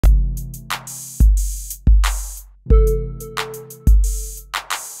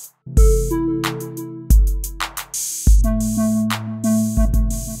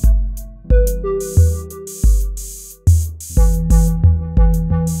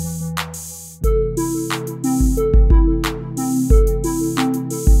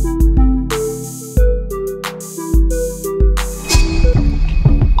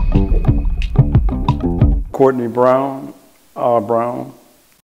Courtney Brown, R. Brown,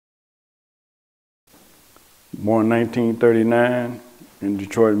 born in 1939 in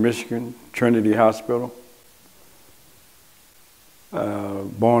Detroit, Michigan, Trinity Hospital.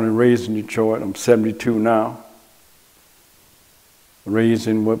 Born and raised in Detroit. I'm 72 now. Raised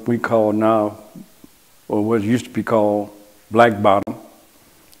in what we call now, or what used to be called Black Bottom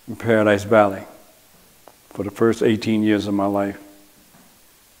in Paradise Valley for the first 18 years of my life.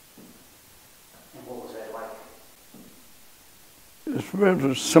 And what was that like? It's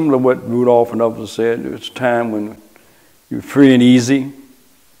very similar to what Rudolph and others said. It was a time when you were free and easy.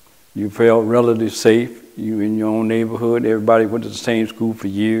 You felt relatively safe. You in your own neighborhood. Everybody went to the same school for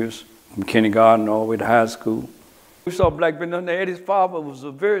years, from kindergarten all the way to high school. We saw black business. Eddie's father was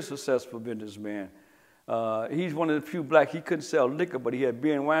a very successful businessman. He's one of the few black, he couldn't sell liquor, but he had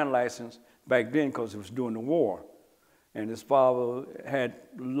beer and wine license back then because it was during the war. And his father had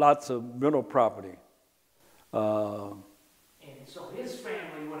lots of rental property. And so his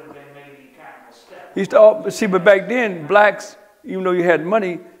family would have been maybe kind of a step. But back then, blacks, even though you had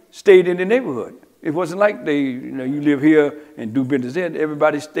money, stayed in the neighborhood. It wasn't like you live here and do business there.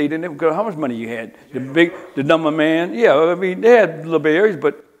 Everybody stayed in there because how much money you had. The number man, yeah, I mean, they had little bit areas,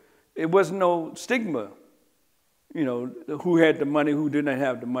 but it wasn't no stigma. You know, who had the money, who didn't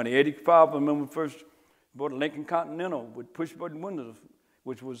have the money. Eddie's father, I remember first bought a Lincoln Continental with push-button windows,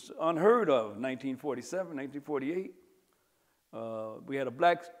 which was unheard of in 1947, 1948. We had a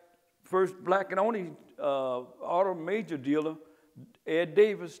first black and only auto major dealer, Ed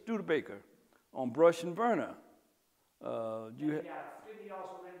Davis Studebaker, on Brush and Verna. Didn't he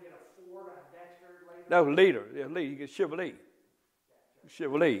also then get a Ford on Dexter later? That was later. Yeah, later. He got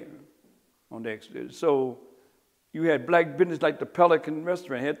Chevrolet on Dexter. So you had black business like the Pelican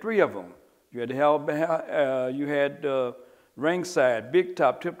Restaurant. Had 3 of them. You had Ringside, Big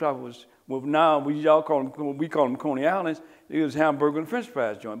Top, Tip Top was. Well, now we call them Coney Islands. It was hamburger and French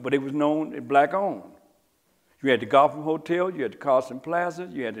fries joint, but it was known as black owned. You had the Gotham Hotel, you had the Carson Plaza,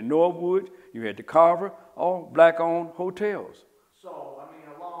 you had the Norwood, you had the Carver, all black-owned hotels. So, I mean,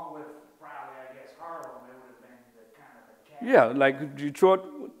 along with probably, I guess, Harlem, it would have been the kind of the capital. Yeah, like Detroit,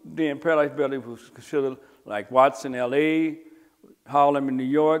 then Paradise Valley was considered like Watson, L.A., Harlem in New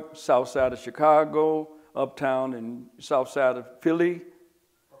York, south side of Chicago, uptown and south side of Philly.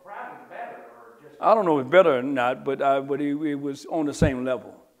 Well, probably better, or just... I don't know if it's better or not, but it was on the same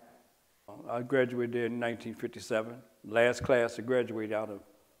level. I graduated there in 1957, last class to graduate out of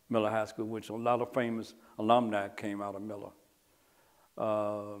Miller High School, which a lot of famous alumni came out of Miller.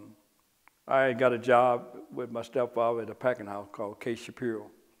 I got a job with my stepfather at a packing house called K.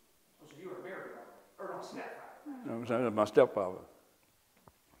 Shapiro. So you were married, or no, stepfather? No, my stepfather.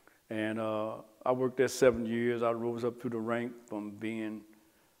 And I worked there 7 years. I rose up through the rank from being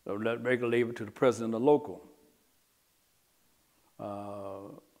a regular labor to the president of the local.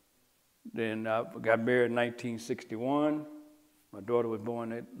 Then I got married in 1961. My daughter was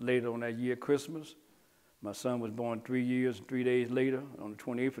born later on that year, Christmas. My son was born 3 years and 3 days later, on the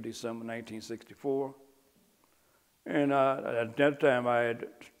 28th of December, 1964. And at that time, I had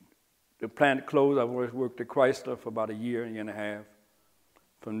the plant closed. I worked at Chrysler for about a year and a half.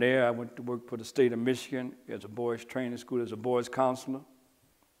 From there, I went to work for the state of Michigan as a boys' training school, as a boys' counselor.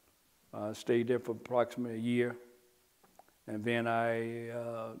 I stayed there for approximately a year. And then I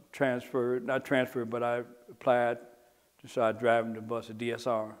but I applied to start driving the bus at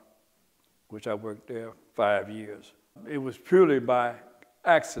DSR, which I worked there 5 years. It was purely by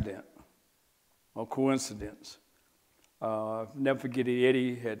accident or coincidence. I'll never forget it,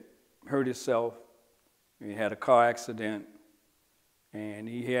 Eddie had hurt himself. He had a car accident, and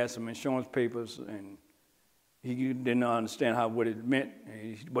he had some insurance papers, and he didn't understand what it meant,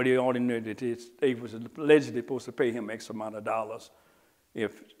 but he only knew that his state was allegedly supposed to pay him X amount of dollars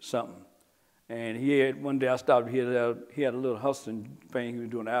if something. And one day I stopped, he had a little hustling thing he was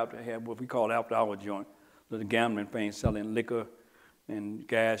doing he had what we call after-hour joint, a little gambling thing, selling liquor and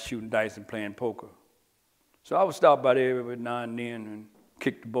guys shooting dice and playing poker. So I would stop by there every now and then and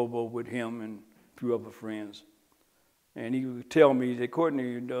kick the bobo with him and a few other friends. And he would tell me, he said,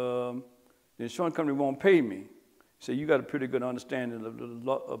 Courtney, the insurance company won't pay me. He said, you got a pretty good understanding of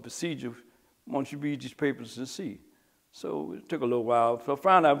the procedure. Why don't you read these papers and see? So it took a little while. So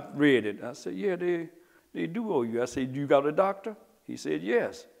finally I read it. I said, yeah, they do owe you. I said, you got a doctor? He said,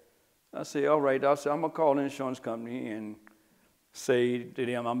 yes. I said, all right. I said, I'm going to call the insurance company and say to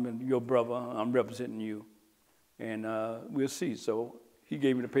them, I'm your brother, I'm representing you, and we'll see. So he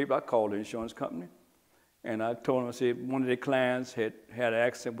gave me the paper. I called the insurance company. And I told him, I said, one of their clients had an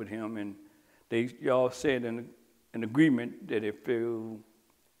accident with him, and y'all said in an agreement that if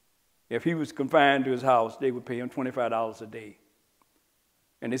if he was confined to his house, they would pay him $25 a day.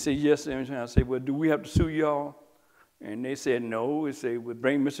 And they said, yes, sir. And I said, well, do we have to sue y'all? And they said, no. They said, we'll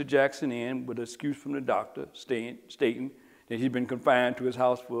bring Mr. Jackson in with an excuse from the doctor stating that he'd been confined to his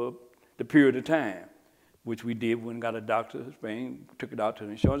house for the period of time, which we did when we got a doctor's thing, took it out to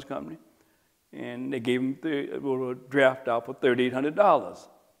the insurance company, and they gave him a draft out for $3,800.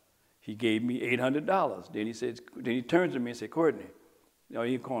 He gave me $800. Then he said, then he turns to me and said, Courtney. No,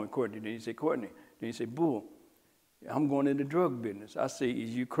 he called me Courtney. Then he said, Courtney. Then he said, Bull, I'm going into the drug business. I said, is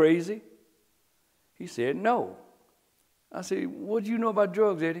you crazy? He said, no. I said, what do you know about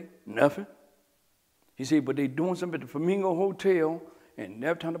drugs, Eddie? Nothing. He said, but they doing something at the Flamingo Hotel, and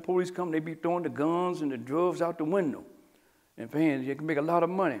every time the police come, they be throwing the guns and the drugs out the window. And fans, you can make a lot of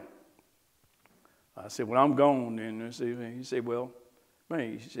money. I said, well, I'm gone. And he said, well,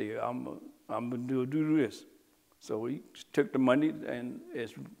 man, he said, I'm going to do this. So he took the money, and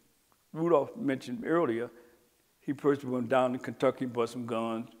as Rudolph mentioned earlier, he first went down to Kentucky, bought some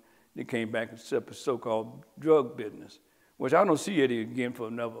guns. They came back and set up a so-called drug business, which I don't see Eddie again for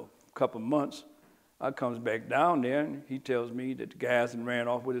another couple of months. I comes back down there, and he tells me that the guys had ran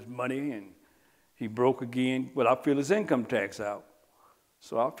off with his money, and he broke again. Well, I fill his income tax out.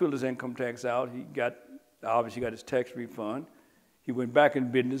 So I filled his income tax out. He obviously got his tax refund. He went back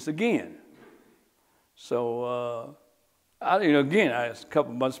in business again. So, again, a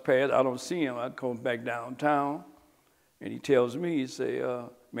couple months passed. I don't see him. I come back downtown, and he tells me, he say,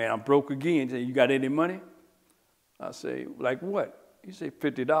 man, I'm broke again. He say, you got any money? I say, like what? He said,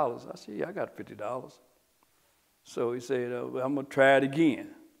 $50. I said, yeah, I got $50. So he said, well, I'm going to try it again.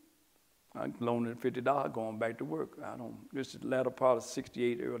 I loaned him $50, going back to work. This is the latter part of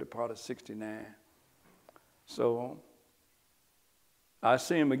 68, early part of 69. So I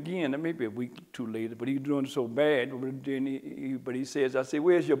see him again, maybe a week or two later, but he was doing so bad. But he says, I said,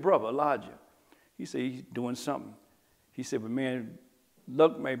 where's your brother, Elijah? He said, he's doing something. He said, but man,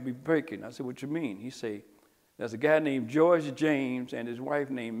 luck may be breaking. I said, what you mean? He said, there's a guy named George James and his wife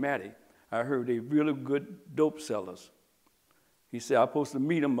named Mattie. I heard they're really good dope sellers. He said, I'm supposed to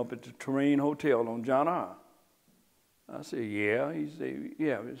meet him up at the Terrain Hotel on John R. I said, yeah. He said,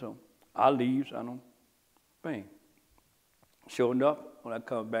 yeah. So I leave, so I don't think. Sure enough, when I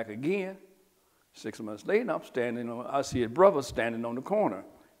come back again, 6 months later, I see his brother standing on the corner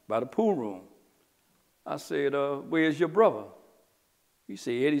by the pool room. I said, where's your brother? He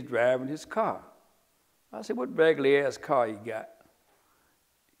said, Eddie's driving his car. I said, what raggedy ass car you got?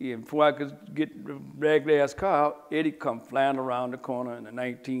 And before I could get the raggedy ass car out, Eddie come flying around the corner in a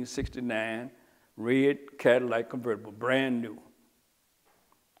 1969 red Cadillac convertible, brand new.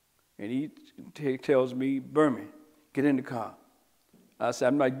 And he tells me, Berman, get in the car. I said,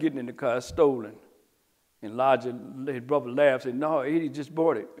 I'm not getting in the car, it's stolen. And Elijah, his brother, laughed and said, no, Eddie just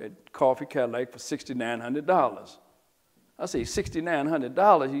bought it at Coffee Cadillac for $6,900. I said,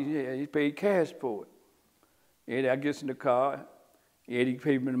 $6,900? He paid cash for it. Eddie, I gets in the car. Eddie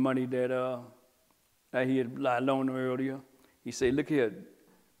paid me the money that he had loaned him earlier. He said, look here,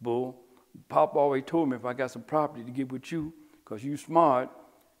 Bull. Pop always told me if I got some property to get with you, because you smart,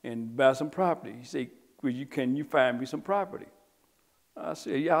 and buy some property. He said, can you find me some property? I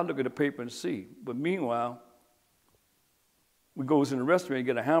said, yeah, I'll look at the paper and see. But meanwhile, we goes in the restaurant and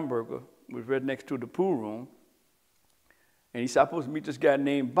get a hamburger. It was right next to the pool room. And he said, I'm supposed to meet this guy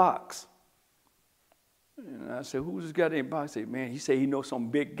named Box. And I said, who's this guy named Box? I said, man, he said he knows some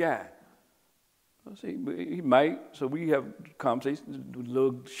big guy. I said, he might. So we have a conversation. The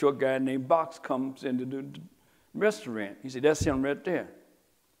little short guy named Box comes into the restaurant. He said, that's him right there.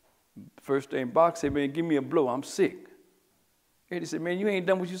 First thing Box said, man, give me a blow. I'm sick. Eddie said, man, you ain't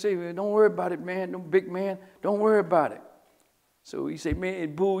done what you say. Man, don't worry about it, man. No big man. Don't worry about it. So he said,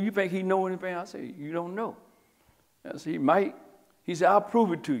 man, Bull, you think he know anything? I said, you don't know. I said, he might. He said, I'll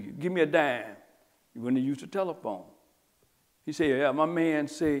prove it to you. Give me a dime. You're going to use the telephone. He said, yeah, my man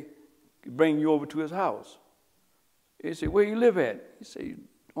said, bring you over to his house. He said, where you live at? He said,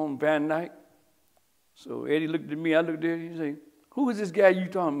 on Van Dyke. So Eddie looked at me, I looked at him, he said, who is this guy you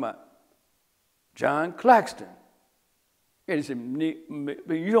talking about? John Claxton. Eddie said,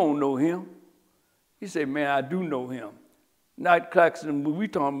 you don't know him. He said, man, I do know him. Not Claxton, but we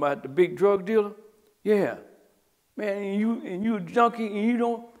talking about the big drug dealer? Yeah. Man, and you a junkie, and you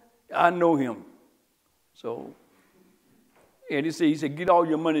don't, I know him. So Eddie said, he said, get all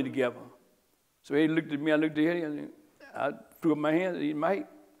your money together. So Eddie looked at me, I looked at Eddie, and I threw up my hands, he might.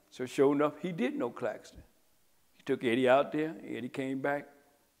 So sure enough, he did know Claxton. He took Eddie out there. Eddie came back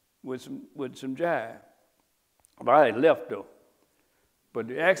with some jive. But I had left though. But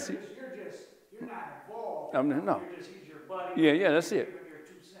the accident. You're not involved. No. He's your buddy. Yeah, that's it.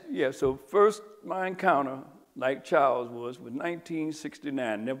 Yeah, so first my encounter, like Charles was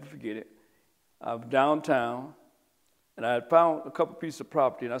 1969, never forget it. I was downtown, and I had found a couple pieces of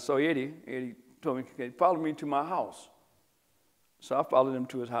property, and I saw Eddie. Eddie told me, "Okay, follow me to my house." So I followed him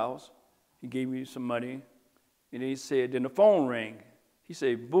to his house. He gave me some money, and he said, then the phone rang. He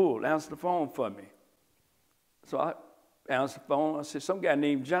said, "Bull, answer the phone for me." So I answered the phone. I said, "Some guy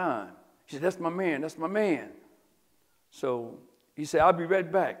named John." He said, "That's my man, that's my man." So he said, "I'll be right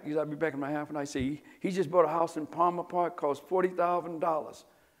back." He said, "I'll be back in my half an hour." He said, he just bought a house in Palmer Park, cost $40,000.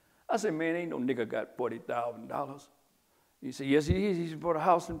 I said, "Man, ain't no nigga got $40,000. He said, "Yes, he is. He just bought a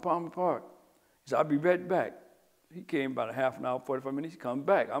house in Palmer Park." He said, "I'll be right back." He came about a half an hour, 45 minutes. He come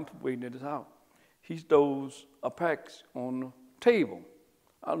back. I'm waiting at his house. He throws a pack on the table.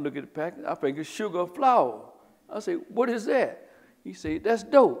 I look at the pack. I think it's sugar or flour. I say, "What is that?" He said, "That's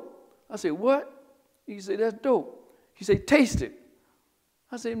dope." I said, "What?" He said, "That's dope." He said, "Taste it."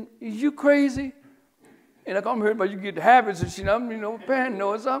 I said, "Is you crazy?" And like I'm hearing about you get the habits and shit, I'm,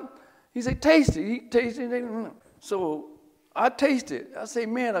 paranoid or something. He said, "Taste it." He tasted it. So I tasted it. I say,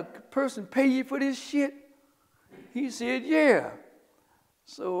 "Man, a person pay you for this shit?" He said, "Yeah."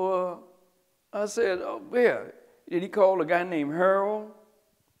 So I said, "Oh, yeah." Then he called a guy named Harold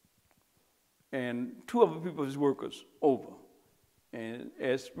and two other people, his workers, over. And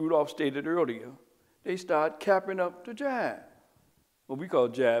as Rudolph stated earlier, they started capping up the jive, what we call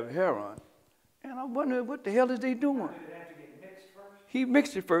jive heroin. And I wondered, what the hell is they doing? Did it have to get mixed first? He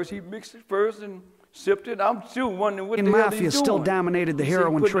mixed it first. He mixed it first and sipped it. I'm still wondering what the hell Mafia he's doing. still dominated the He said,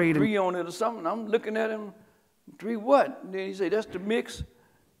 heroin "Put trade. a 3 on it or something." I'm looking at him, 3 what? And then he said, "That's the mix,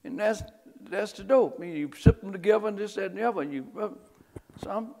 and that's the dope." I mean, you sip them together and this, that, and the other. And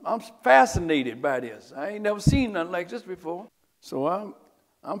so I'm fascinated by this. I ain't never seen nothing like this before. So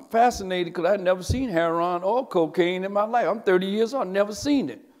I'm fascinated because I've never seen heroin or cocaine in my life. I'm 30 years old, never seen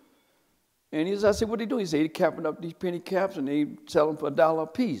it. And I said, "What they do?" He said, "They capping up these penny caps and they sell them for $1 a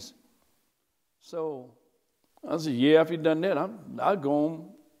piece." So I said, "Yeah, if you done that, I'll go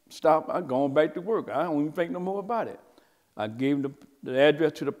on, stop. I'll go on back to work. I don't even think no more about it." I gave him the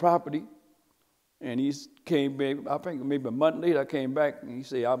address to the property, and he came back. I think maybe a month later, I came back, and he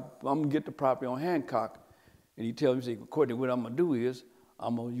said, I'm going to get the property on Hancock. And he tells me, he said, "Courtney, what I'm going to do is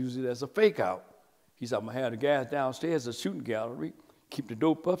I'm going to use it as a fake out." He said, "I'm going to have the guys downstairs, a shooting gallery, keep the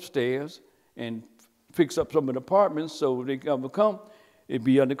dope upstairs, and fix up some of the apartments so when they come, it'd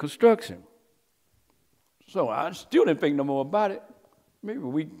be under construction." So I still didn't think no more about it. Maybe a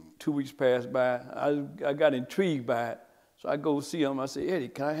week, 2 weeks passed by. I got intrigued by it. So I go see him. I say, "Eddie,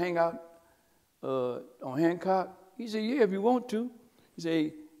 can I hang out on Hancock?" He said, "Yeah, if you want to." He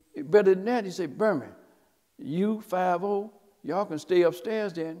said, "Better than that." He said, "Berman, you 50, y'all can stay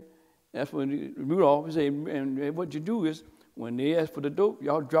upstairs then." That's when Rudolph, he said, and what you do is, when they ask for the dope,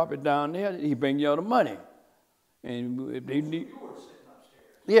 y'all drop it down there, he bring y'all the money. And if they need, You were sitting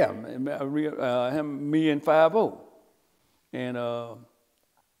upstairs. yeah, me and 50. And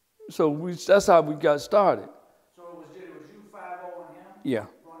so that's how we got started. So it was you, 50, and him? Yeah.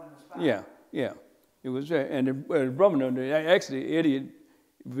 Running the spot? Yeah. It was there. And the brother, actually, Eddie,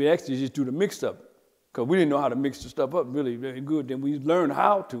 we actually just do the mix up. Because we didn't know how to mix the stuff up really very good. Then we learned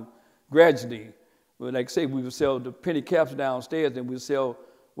how to gradually. Well, like say, we would sell the penny caps downstairs, and we'd sell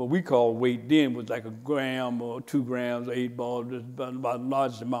what we call weight. Then was like 1 gram or 2 grams or 8 balls, about the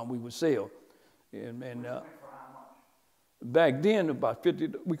largest amount we would sell. And For how much? back then, about 50,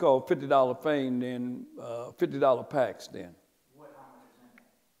 we called $50 thing, then $50 packs then. How much is in there?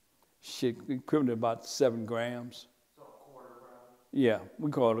 Shit, equivalent to about 7 grams. So a quarter, probably. Yeah,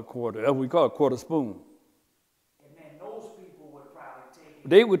 we call it a quarter. We call it a quarter spoon. And then those people would probably take it.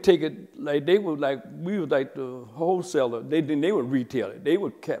 They would take it like we was like the wholesaler. They would retail it. They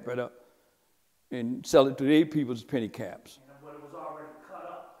would cap it up and sell it to their people's penny caps. But it was already cut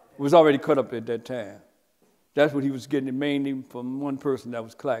up. It was already cut up at that time. That's what he was getting mainly from one person, that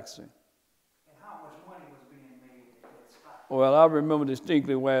was Claxton. And how much money was being made at that spot? Well, I remember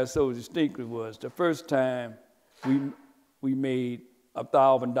distinctly why it so distinctly was the first time we made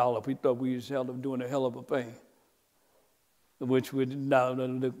 $1,000. We thought we was doing a hell of a thing, which would now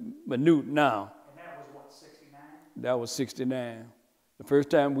look minute now. And that was what, 69? That was 69. The first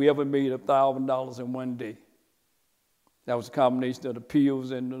time we ever made $1,000 in one day. That was a combination of the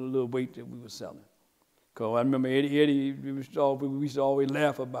pills and the little weight that we were selling. Because I remember Eddie, we used to always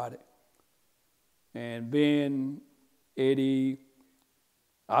laugh about it. And then Eddie,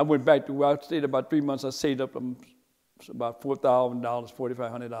 I went back to where I stayed about 3 months. I saved up about $4,000,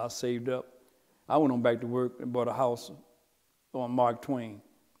 $4,500 saved up. I went on back to work and bought a house on Mark Twain.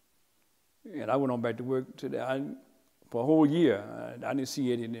 And I went on back to work today. for a whole year. I didn't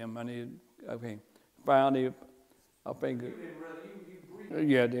see Eddie and them. Finally, I think.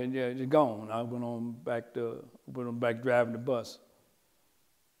 Yeah, they're gone. I went on back driving the bus.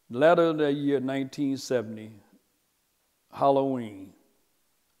 Latter of the year 1970, Halloween.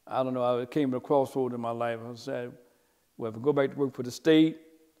 I don't know, I came to a crossroad in my life. I said, well, if I go back to work for the state,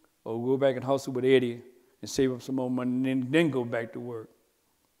 or go back and hustle with Eddie and save up some more money and then go back to work.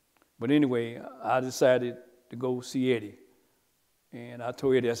 But anyway, I decided to go see Eddie. And I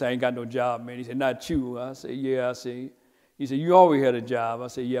told Eddie, I said, I ain't got no job, man. He said, not you. I said, yeah. I said, he said, you always had a job. I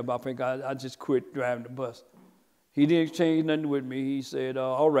said, yeah, but I think I just quit driving the bus. He didn't exchange nothing with me. He said,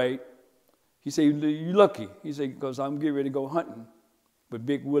 all right. He said, you lucky. He said, because I'm getting ready to go hunting with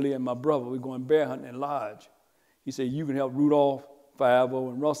Big Willie and my brother. We're going bear hunting in Lodge. He said, you can help Rudolph, 5-0,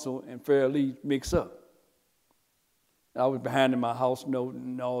 and Russell and Fairleigh mix up. I was behind in my house note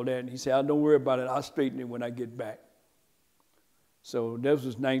and all that. And he said, don't worry about it. I'll straighten it when I get back. So that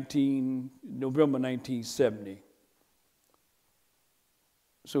was November 1970.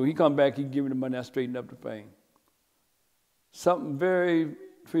 So he come back, he give me the money, I straightened up the thing. Something very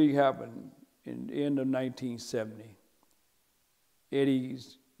big happened in the end of 1970. Eddie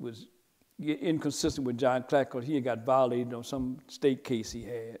was inconsistent with John Clark because he had got violated on some state case he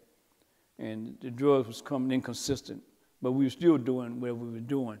had. And the drugs was coming inconsistent. But we were still doing what we were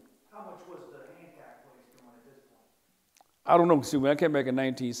doing. How much was the Hancock place doing at this point? I don't know. See, when I came back in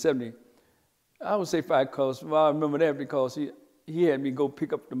 1970, I would say $5. Well, I remember that because he had me go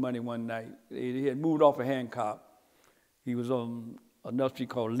pick up the money one night. He had moved off of Hancock. He was on another street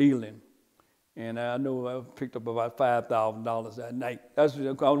called Leland. And I know I picked up about $5,000 that night. I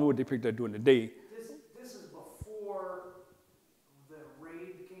don't know what they picked up during the day. This is before the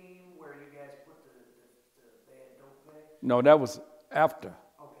raid came where you guys put the bad dope bags? No, that was after.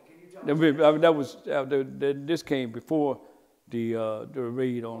 Okay, can you tell me? That was after. This came before the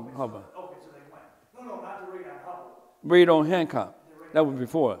raid on Hubbard. Okay, so they went. No, not the raid on Hubbard. Raid on Hancock. That was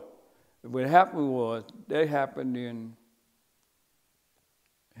before. What happened that happened in,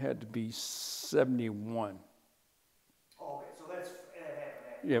 had to be 71. Oh, okay, so that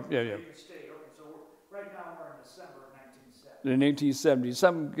happened after. Yeah. Okay, so right now we're in December of 1970. In 1970,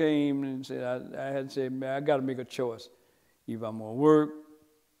 something came and said, I had to say, man, I got to make a choice. Either I'm going to work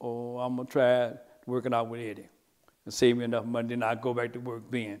or I'm going to try working out with Eddie and save me enough money, then I'll go back to work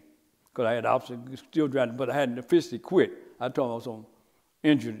then. Because I had option, still driving, but I hadn't officially quit. I told them I was on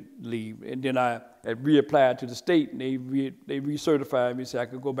injured leave, and then I had reapplied to the state, and they recertified me so I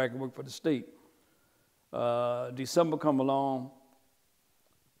could go back and work for the state. December come along,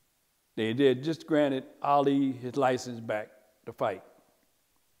 they did just granted Ali his license back to fight.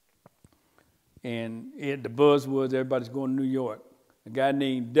 And the buzz was everybody's going to New York. A guy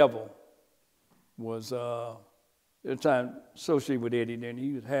named Devil was at the time associated with Eddie. Then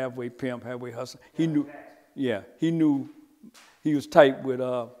he was halfway pimp, halfway hustler. He knew, he was tight with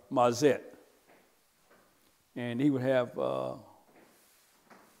Marzette, and he would have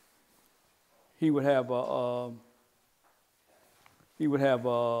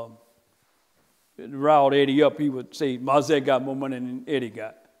riled Eddie up. He would say Marzette got more money than Eddie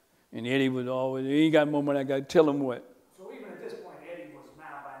got, and Eddie would always, he got more money. I got to tell him what. So even at this point, Eddie was by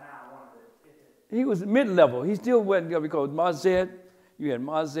now one of the. He was mid-level. He still wasn't, because Marzette, you had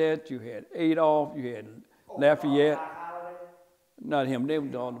Marzette, you had Adolph, you had Lafayette. Not him. They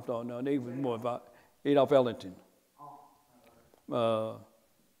were on the floor. No, they was more about Adolph Ellington. Most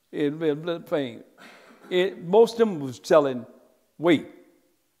of them was selling weight.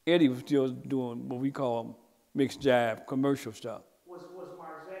 Eddie was still doing what we call mixed jive commercial stuff. Was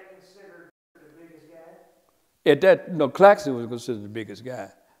Marzette considered the biggest guy? At that, no, Claxton was considered the biggest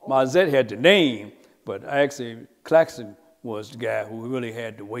guy. Marzette had the name, but actually Claxton was the guy who really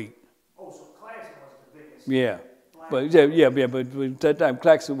had the weight. Oh, so Claxton was the biggest. Yeah. But at that time,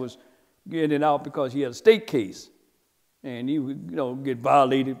 Claxton was getting out because he had a state case. And he would, get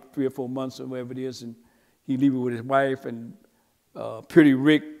violated 3 or 4 months or whatever it is, and he'd leave it with his wife, and Pretty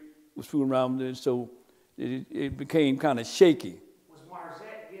Rick was fooling around with it, so it became kind of shaky. Was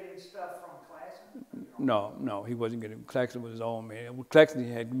Marzette getting stuff from Claxton? No, he wasn't getting. Claxton was his own man. Claxton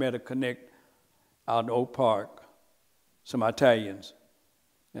had met a connect out in Oak Park, some Italians.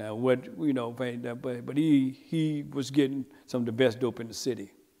 But he was getting some of the best dope in the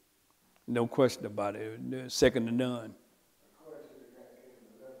city. No question about it. Second to none. According to the guy that came to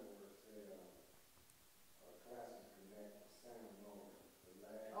the level where it said Claxton connect Sam Norman. The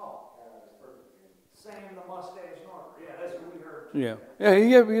last guy that's perfect. Sam the mustache Norman. Yeah, that's what we heard. Yeah,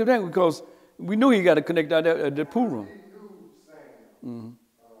 he that because we knew he got to connect out at the pool room. He knew Sam. Mm-hmm.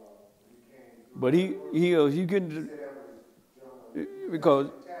 He came but he getting. because.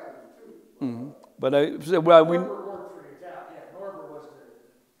 Italian too. Mm-hmm. But I said, well, we. Norbert worked for the Italian. Yeah, Norbert was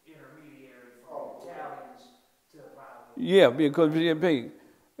the intermediary from the Italians to probably. Yeah,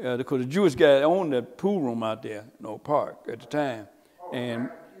 because the Jewish guy owned that pool room out there, park at the time, and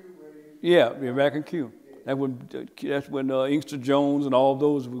yeah, back in Q. That's when Inkster Jones and all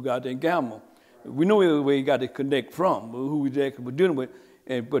those who got there in Gamble. We knew where he got to connect from, who we actually were dealing with,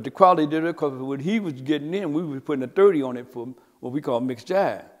 but the quality did it because what he was getting in, we were putting a 30 on it for what we call mixed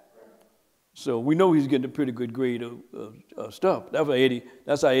jive. So we know he's getting a pretty good grade of stuff.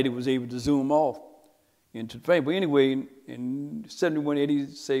 That's how Eddie was able to zoom off into the fame. But anyway, in 71, Eddie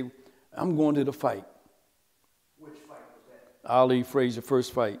said, I'm going to the fight. Which fight was that? Ali Frazier,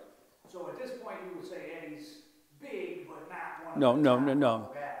 first fight. So at this point, you would say Eddie's big, but not one of the No.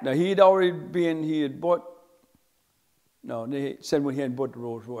 Now, he had bought, they said when he hadn't bought the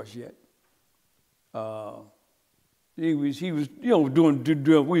Rolls Royce yet. He was, doing,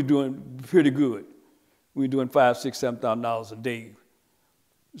 we were doing pretty good. We were doing $5,000, $6,000, $7,000 a day.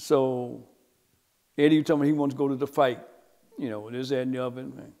 So Eddie told me he wanted to go to the fight, this, that, and the other.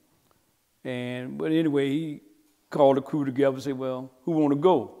 But anyway, he called the crew together and said, well, who want to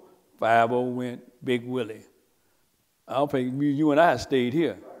go? 5-0 went, Big Willie. I don't think you and I stayed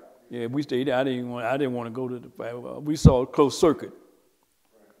here. Yeah, we stayed there. I didn't want to go to the fight. We saw a close circuit.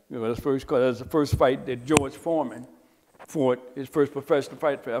 That's the first fight that George Foreman fought, his first professional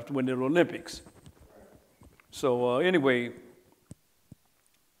fight after winning the Olympics. So anyway,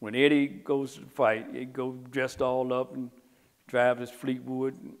 when Eddie goes to the fight, he goes dressed all up and drives his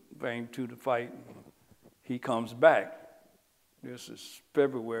Fleetwood and bring to the fight. He comes back. This is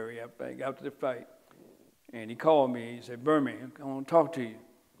February, I think, after the fight. And he called me. He said, Birmingham, I want to talk to you.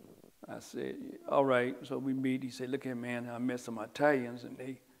 I said, all right. So we meet. He said, look here, man, I met some Italians, and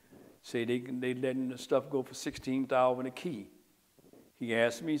they say they letting the stuff go for $16,000 a key. He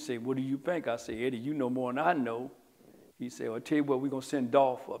asked me, he said, what do you think? I said, Eddie, you know more than I know. He said, well, I'll tell you what, we're going to send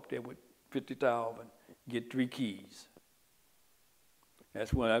Dolph up there with $50,000, get 3 keys.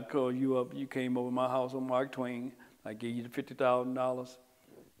 That's when I called you up. You came over to my house on Mark Twain. I gave you the $50,000.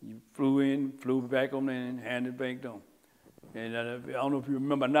 You flew back on there and handed it back on. And I don't know if you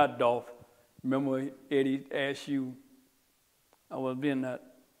remember, not Dolph. Remember Eddie asked you, I was being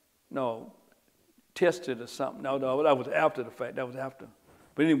tested or something. No, that was after the fact. That was after.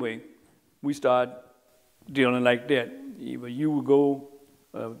 But anyway, we started dealing like that. You would go,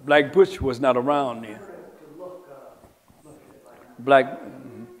 Black Butch was not around then.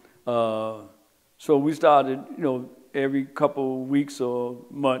 So we started, every couple of weeks or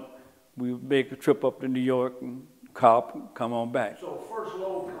month, we would make a trip up to New York and come on back. So first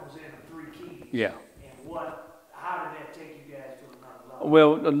load comes in 3 keys. Yeah. And how did that take you guys to another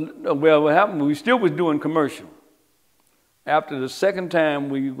level? Well, what happened, we still was doing commercial. After the second time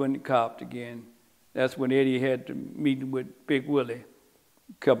we went and copped again, that's when Eddie had to meet with Big Willie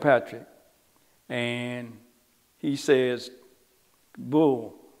Kilpatrick. And he says,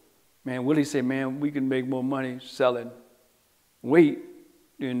 Bull, man, Willie said, man, we can make more money selling weight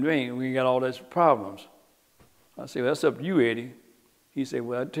than ring. We ain't got all those problems. I said, well, that's up to you, Eddie. He said,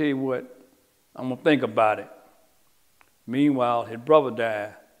 well, I tell you what, I'm going to think about it. Meanwhile, his brother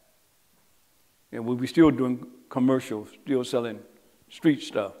died. And we were still doing commercials, still selling street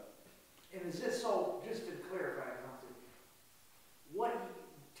stuff. And is this so, just to clarify something,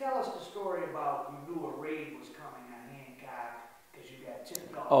 tell us the story about you knew a raid was coming on Hancock because you got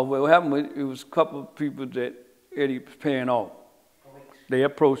tipped off. Oh, well, what happened, it was a couple of people that Eddie was paying off. Police. They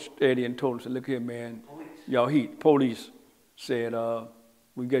approached Eddie and told him, said, look here, man, police said,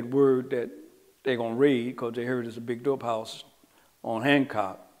 we get word that they're going to raid because they heard there's a big dope house on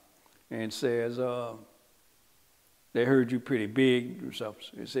Hancock, and says, they heard you pretty big or something.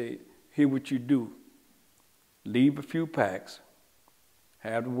 They say, here what you do, leave a few packs,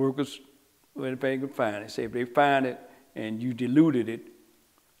 have the workers, if they can find it. Say if they find it and you diluted it,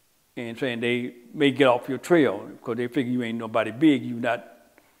 and saying they may get off your trail because they figure you ain't nobody big, you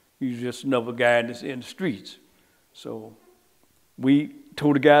just another guy in the streets. So we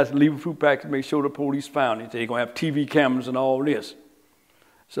told the guys to leave a few packs to make sure the police found it. They're going to have TV cameras and all this.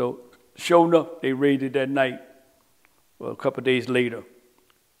 So sure enough, they raided that night. Well, a couple of days later,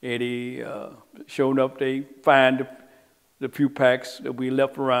 Eddie, sure enough, they find the few packs that we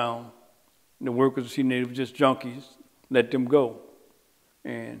left around. And the workers, they were just junkies, let them go.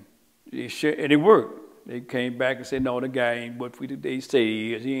 And it worked. They came back and said, no, the guy ain't what they say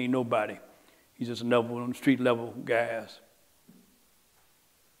he is. He ain't nobody. He's just another one of them street level guys.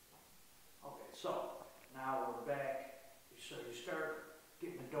 Okay, so now we're back. So you start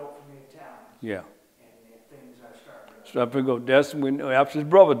getting the dope from the Italians. Yeah. And things are starting to So I figured that's when, after his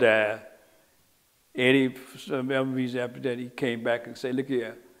brother died, Eddie, for some reason after that, he came back and said, look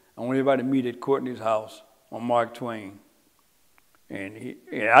here, I want everybody to meet at Courtney's house on Mark Twain. And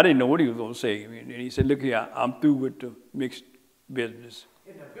I didn't know what he was going to say. And he said, look here, I'm through with the mixed business.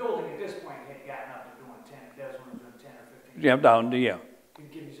 And the building at this point had gotten up to doing 10, that's when it was doing 10 or 15. Yeah, I'm down there, yeah. Can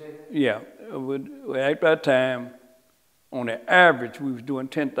you say that? Yeah, at that time, on the average, we was doing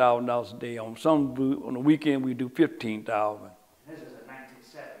 $10,000 a day. On the weekend, we do $15,000. This is in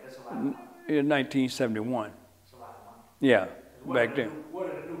 1970, that's a lot of money. In 1971. That's a lot of money. Yeah, back then.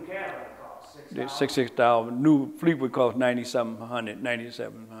 What did a new Cadillac cost? $6,000. New Fleetwood cost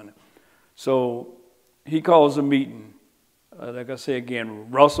 $9,700. So he calls a meeting. Like I say again,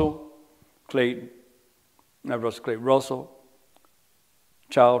 Russell Clayton, not Russell Clayton, Russell,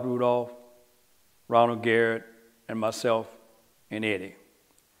 Charles Rudolph, Ronald Garrett, and myself and Eddie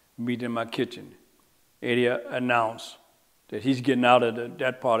meet in my kitchen. Eddie announced that he's getting out of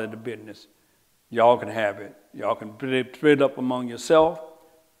that part of the business. Y'all can have it. Y'all can split it up among yourself,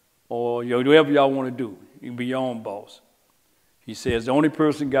 or whatever y'all want to do. You can be your own boss. He says the only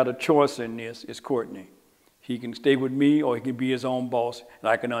person got a choice in this is Courtney. He can stay with me or he can be his own boss, and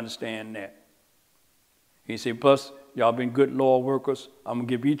I can understand that. He said, plus, y'all been good loyal workers. I'm going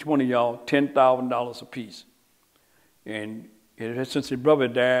to give each one of y'all $10,000 apiece. And since his brother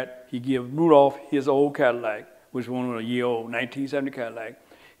died, he gave Rudolph his old Cadillac, which was one a year old, 1970 Cadillac.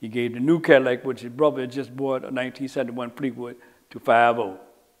 He gave the new Cadillac, which his brother had just bought, a 1971 Fleetwood, to 5-0.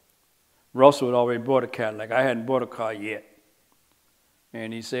 Russell had already bought a Cadillac. I hadn't bought a car yet.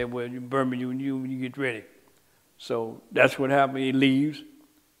 And he said, well, Berman, you get ready. So that's what happened. He leaves.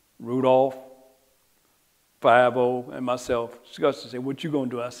 Rudolph, 5-0, and myself discussed and said, what you going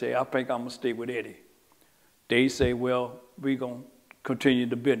to do? I say, I think I'm going to stay with Eddie. They say, well, we're going to continue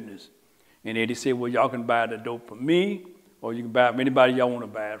the business. And Eddie said, well, y'all can buy the dope from me, or you can buy it from anybody y'all want to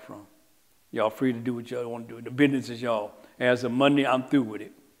buy it from. Y'all free to do what y'all want to do. The business is y'all. As of Monday, I'm through with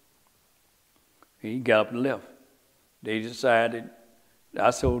it. He got up and left. They decided, I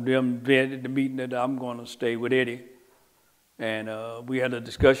told them at the meeting that I'm going to stay with Eddie. And we had a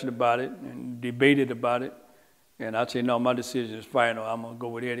discussion about it and debated about it. And I said, no, my decision is final. I'm going to go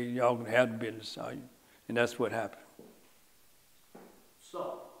with Eddie. Y'all going to have the business. And that's what happened.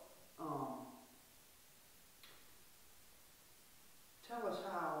 So, tell us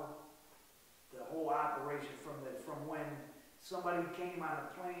how the whole operation from when somebody came on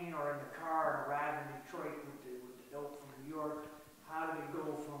a plane or in the car and arrived in Detroit with the dope from New York, how did it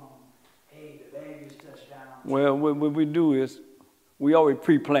go from, hey, the baggage touched down? Well, what we do is we always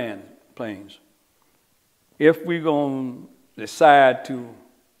pre-plan planes. If we're going to decide to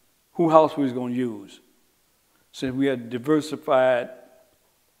who house we're going to use, since we had diversified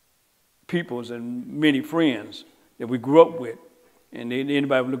peoples and many friends that we grew up with, and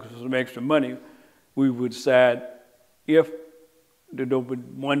anybody looking for some extra money, we would decide if the dope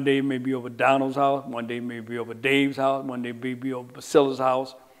would one day may be over Donald's house, one day may be over Dave's house, one day may be over Priscilla's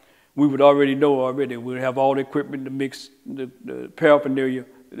house. We would already know already. We would have all the equipment to mix the paraphernalia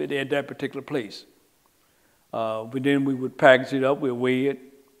at that particular place. But then we would package it up, we'd weigh it.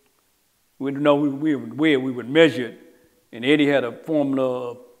 We would weigh it, we would measure it. And Eddie had a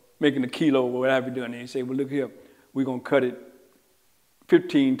formula of making a kilo or whatever you're doing. And he said, well, look here, we're going to cut it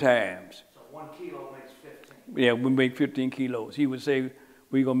 15 times. So 1 kilo makes 15. Yeah, we make 15 kilos. He would say,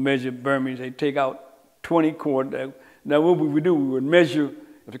 we're going to measure Birmingham. They take out 20 quarters. Now, what we would do, we would measure,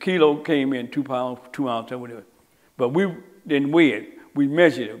 if the kilo came in 2 pounds, 2 ounces, whatever. But we didn't weigh it. We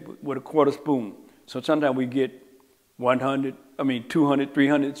measured it with a quarter spoon. So sometimes we get 200,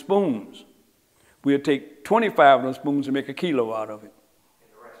 300 spoons. We'll take 25 of those spoons and make a kilo out of it. And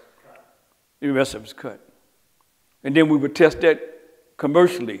the rest is cut. The rest of it's cut. And then we would test that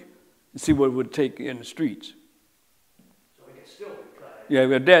commercially and see what it would take in the streets. So it can still be cut. Yeah,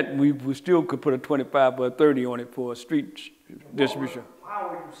 with that, we still could put a 25 or a 30 on it for a street distribution. How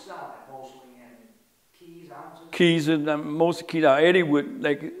are you selling it? Mostly in keys, ounces? Keys, and most keys. Eddie would,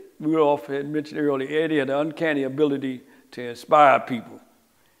 like Rudolph had mentioned earlier, Eddie had an uncanny ability to inspire people.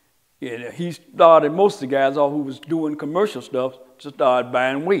 Yeah, he started, most of the guys, all who was doing commercial stuff, just started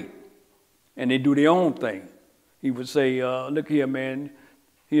buying weight. And they do their own thing. He would say, look here, man,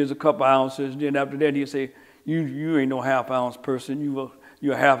 here's a couple ounces. Then after that, he'd say, you ain't no half-ounce person.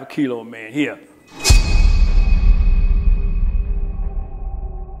 You're a half a kilo, man. Here.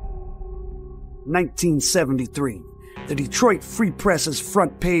 (1973). The Detroit Free Press's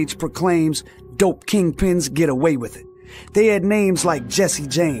front page proclaims, "Dope kingpins get away with it." They had names like Jesse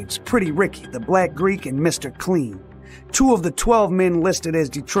James, Pretty Ricky, the Black Greek, and Mr. Clean. 2 of the 12 men listed as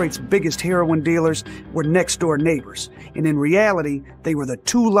Detroit's biggest heroin dealers were next-door neighbors, and in reality, they were the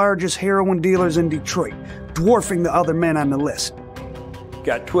 2 largest heroin dealers in Detroit, dwarfing the other men on the list.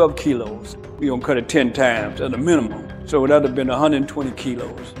 Got 12 kilos. We gonna cut it 10 times at a minimum, so that'd have been 120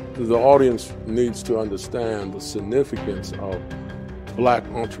 kilos. The audience needs to understand the significance of black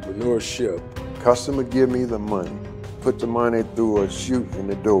entrepreneurship. Customer give me the money, put the money through a chute in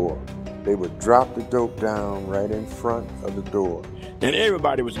the door. They would drop the dope down right in front of the door. And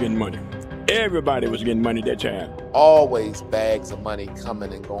everybody was getting money. Everybody was getting money that time. Always bags of money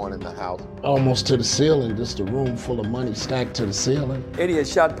coming and going in the house. Almost to the ceiling, just a room full of money stacked to the ceiling. Eddie had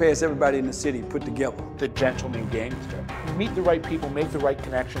shot past everybody in the city put together. The gentleman gangster. You meet the right people, make the right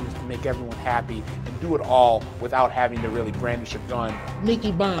connections to make everyone happy, and do it all without having to really brandish a gun.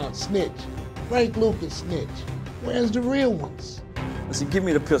 Nicky Bond, snitch. Frank Lucas, snitch. Where's the real ones? I said, give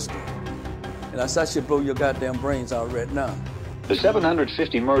me the pistol. And I said, I should blow your goddamn brains out right now. The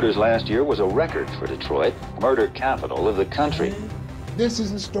 750 murders last year was a record for Detroit, murder capital of the country. This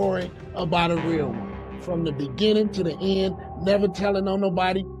is a story about a real one. From the beginning to the end, never telling on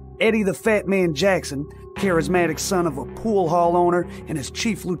nobody. Eddie the Fat Man Jackson, charismatic son of a pool hall owner, and his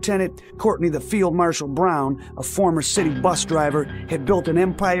chief lieutenant, Courtney the Field Marshal Brown, a former city bus driver, had built an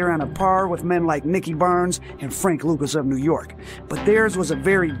empire on a par with men like Nicky Barnes and Frank Lucas of New York. But theirs was a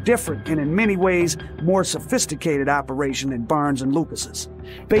very different and in many ways more sophisticated operation than Barnes and Lucas's,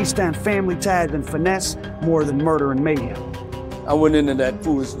 based on family ties and finesse more than murder and mayhem. I went into that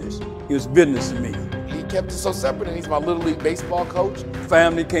foolishness. It was business to me. He kept it so separate, and he's my Little League baseball coach.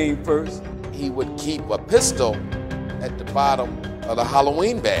 Family came first. He would keep a pistol at the bottom of the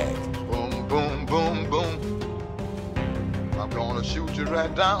Halloween bag. Boom, boom, boom, boom. I'm gonna shoot you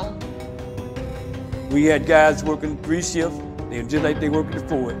right down. We had guys working 3 shifts. They were just like they worked at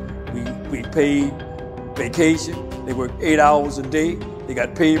Ford. We paid vacation. They worked 8 hours a day. They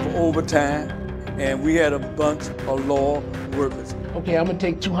got paid for overtime. And we had a bunch of law workers. Okay, I'm gonna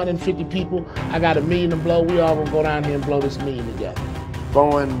take 250 people. I got $1 million to blow. We all gonna go down here and blow this $1 million together.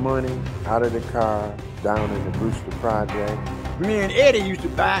 Throwing money out of the car down in the Brewster Project. Me and Eddie used to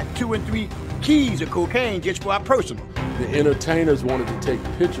buy 2 and 3 keys of cocaine just for our personal. The entertainers wanted to take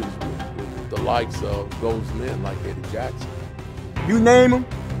pictures with the likes of those men like Eddie Jackson. You name them,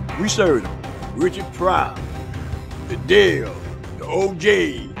 we served them. Richard Pryor, the Dale, the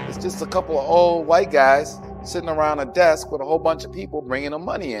OJ. It's just a couple of old white guys sitting around a desk with a whole bunch of people bringing them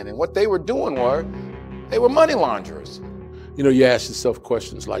money in. And what they were doing they were money launderers. You know, you ask yourself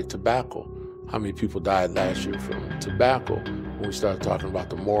questions like tobacco. How many people died last year from tobacco when we started talking about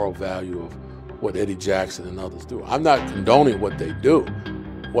the moral value of what Eddie Jackson and others do? I'm not condoning what they do.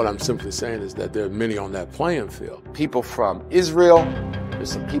 What I'm simply saying is that there are many on that playing field. People from Israel,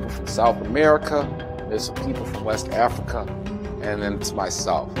 there's some people from South America, there's some people from West Africa, and then it's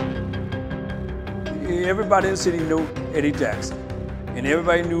myself. Everybody in the city knew Eddie Jackson, and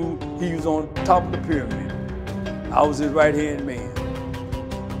everybody knew he was on top of the pyramid. I was his right-hand man.